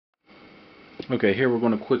Okay, here we're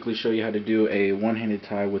going to quickly show you how to do a one-handed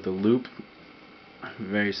tie with a loop.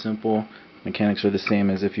 Very simple. Mechanics are the same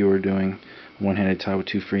as if you were doing a one-handed tie with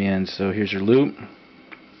two free ends. So here's your loop.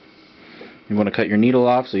 You want to cut your needle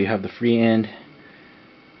off so you have the free end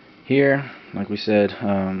here. Like we said,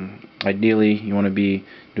 ideally you want to be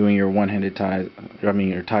doing your one-handed ties,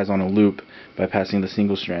 your ties on a loop by passing the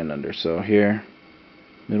single strand under. So here,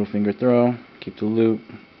 middle finger throw, keep the loop,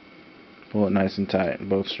 pull it nice and tight,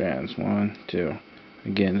 both strands, 1, 2.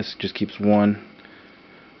 Again, this just keeps one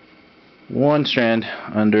strand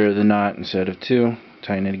under the knot instead of 2.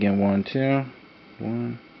 Tighten it again, 1, 2,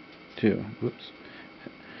 1, 2. Whoops.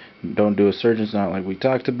 Don't do a surgeon's knot like we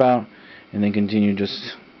talked about, and then continue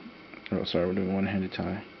just. Oh, sorry, we're doing one-handed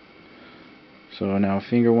tie. So now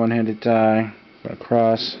finger one-handed tie,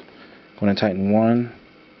 across. Going to tighten 1,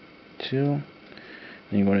 2. Then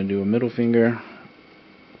you're going to do a middle finger,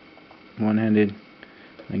 one-handed,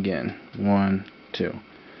 again, 1, 2.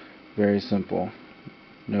 Very simple,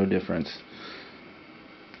 no difference.